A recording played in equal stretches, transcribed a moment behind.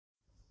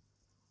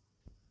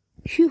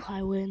Phew,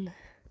 I win.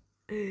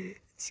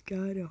 It's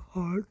kinda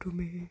hard to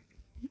me.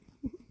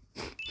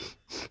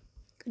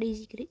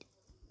 Crazy.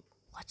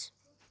 What?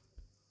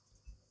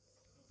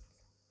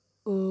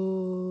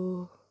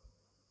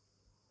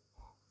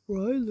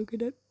 Right, look at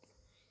that.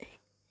 Hey,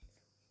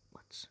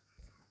 what?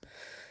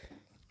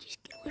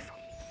 Just get away from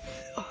me.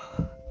 I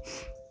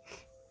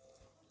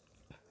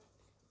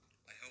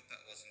hope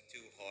that wasn't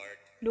too hard.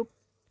 Nope.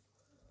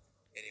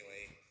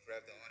 Anyway,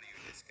 grab the audio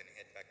disc and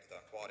head back to the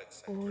aquatic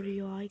center.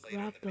 Audio, I Play it on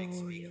grabbed the big audio.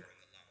 speaker in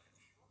the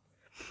lounge.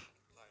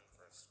 Time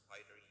for a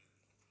spidery.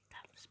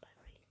 That was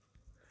spidery.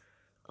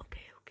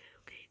 Okay.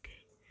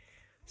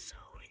 So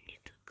we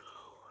need to go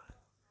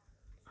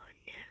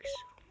next.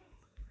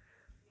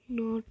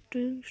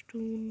 Nothing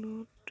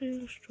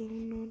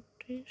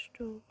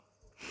to.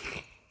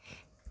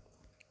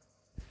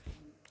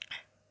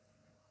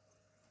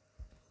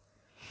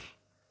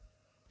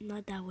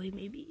 Not that way,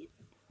 maybe.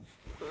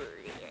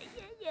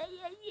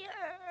 Yeah.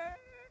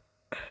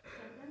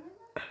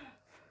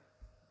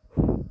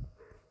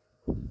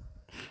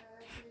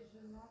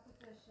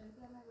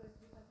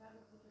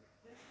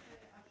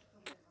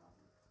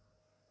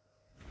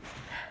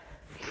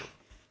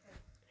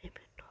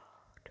 Maybe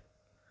not.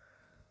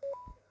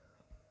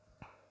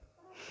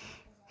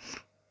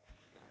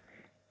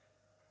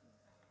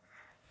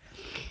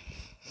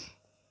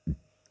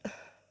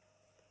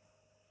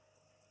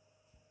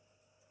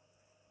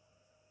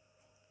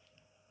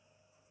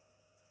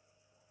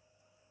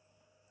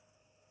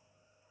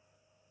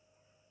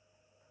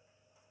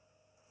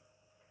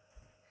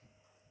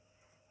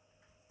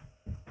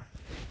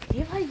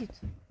 Где вайгит?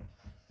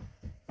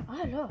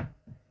 Алло.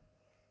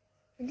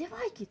 Где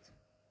вайгит?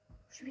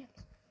 Швед.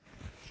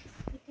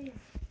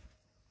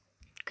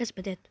 Kas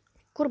بدأت؟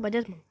 كور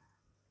بدأت من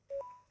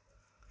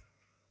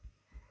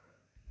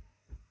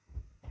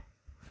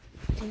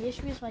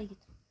ليش بيس وايد؟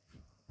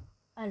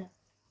 ألا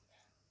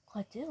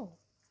قاتل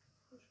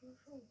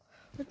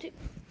أنت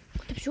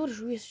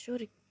بشور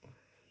شوري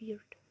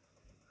weird.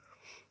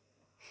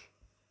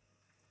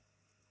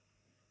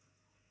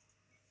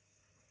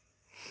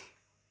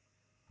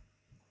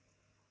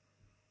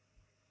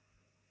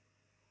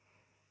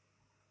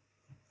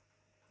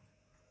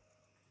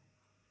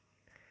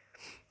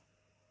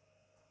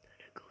 Then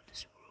I go to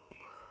this room.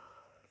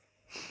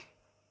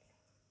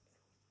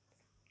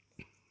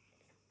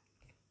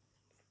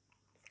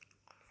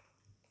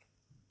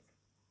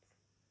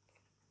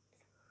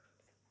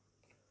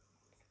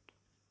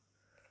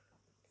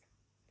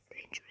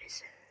 Dangerous.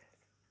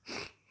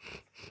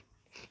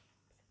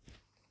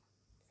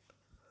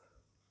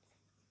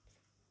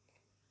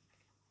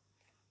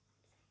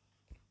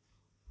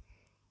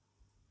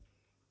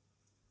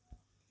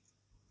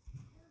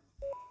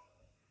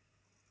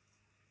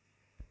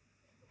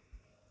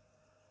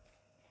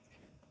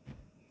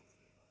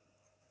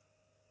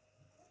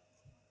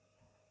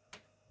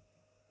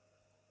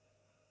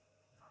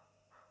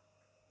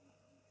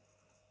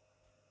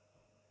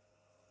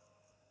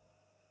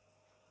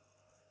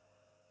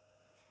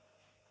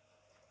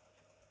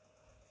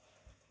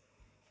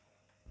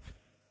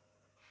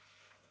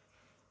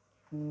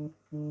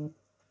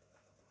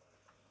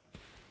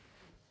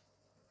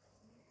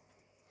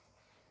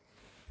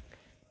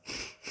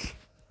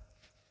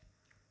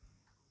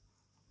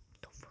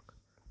 The fuck?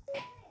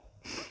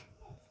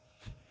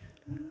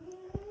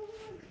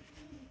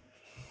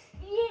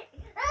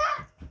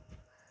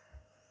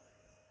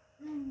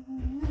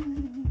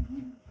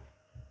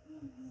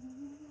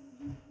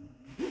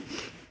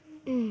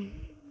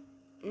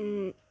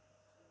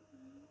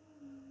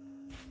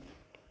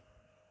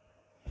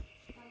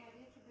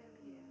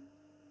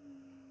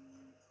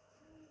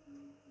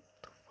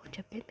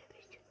 Хоча б ведь.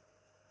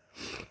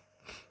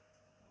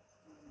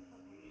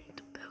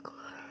 До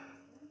пекла.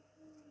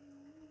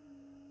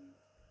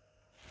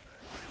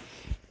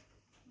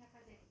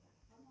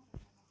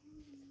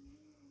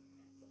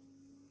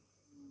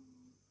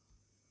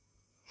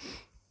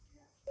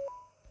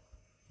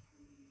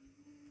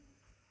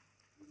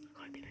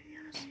 Колбина не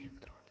рассеяв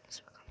трон,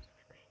 свекам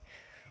замекай.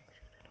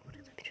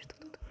 Говорит, опять что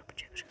тут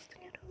почекаешь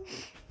станет.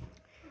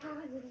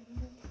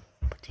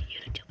 But the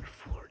year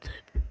before the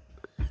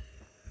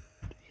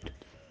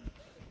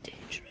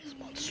dangerous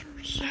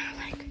monsters.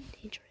 Like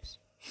dangerous.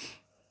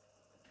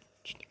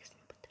 Чиник с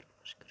ним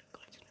потерпишь,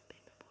 гарден на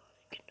бейме бой,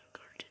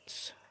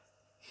 гардens.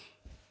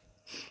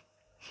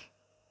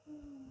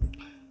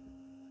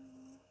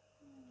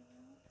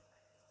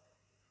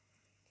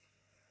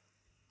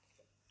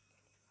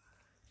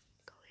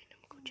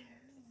 Kolejnym kocie.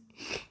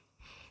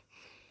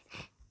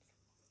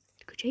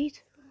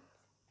 Kocie?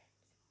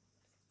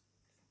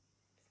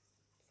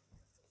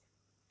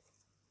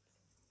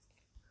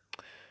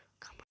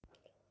 Come on.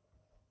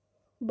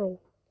 Bro,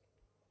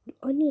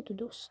 I need to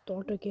do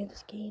start again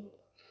this game.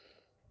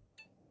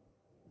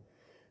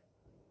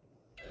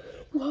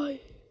 Why?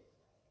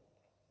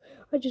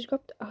 I just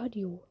got the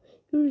audio.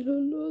 Here's a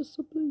last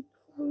something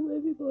for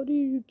everybody.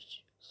 You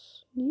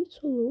just need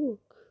to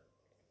look.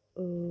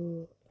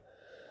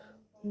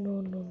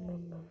 No.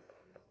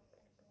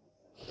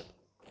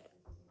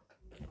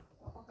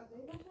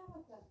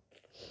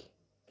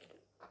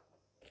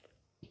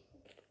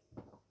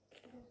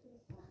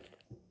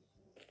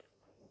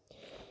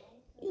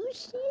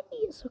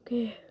 It's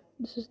okay.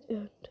 This is the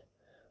end.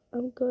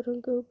 I'm gonna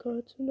go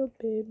garden a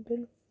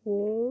baby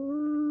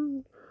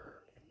for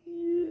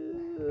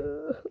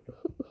yeah.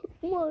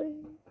 Why?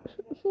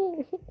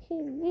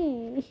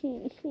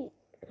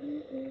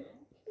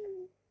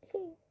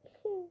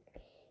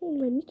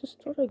 I need to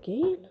start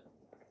again.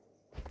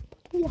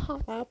 Why?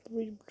 I have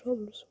three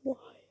brothers. Why?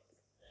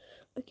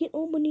 I can't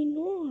open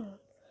anymore.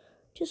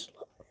 Just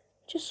look.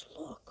 Just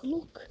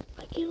look.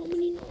 I can't open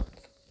anymore.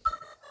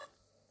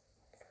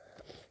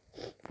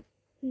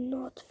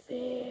 Not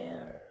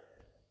fair.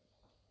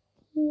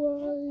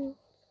 Why?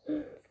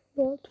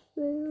 Not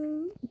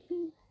fair.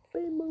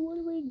 Banban, what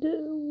do I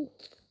do?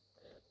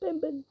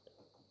 Banban,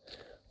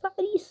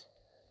 Faris,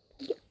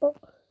 get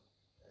up.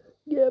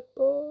 Get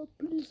up.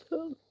 Please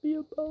help me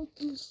about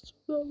this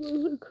 2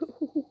 hours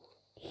ago.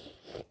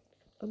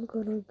 I'm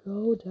gonna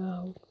go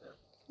down.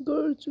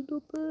 Go to the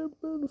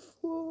Banban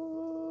 4.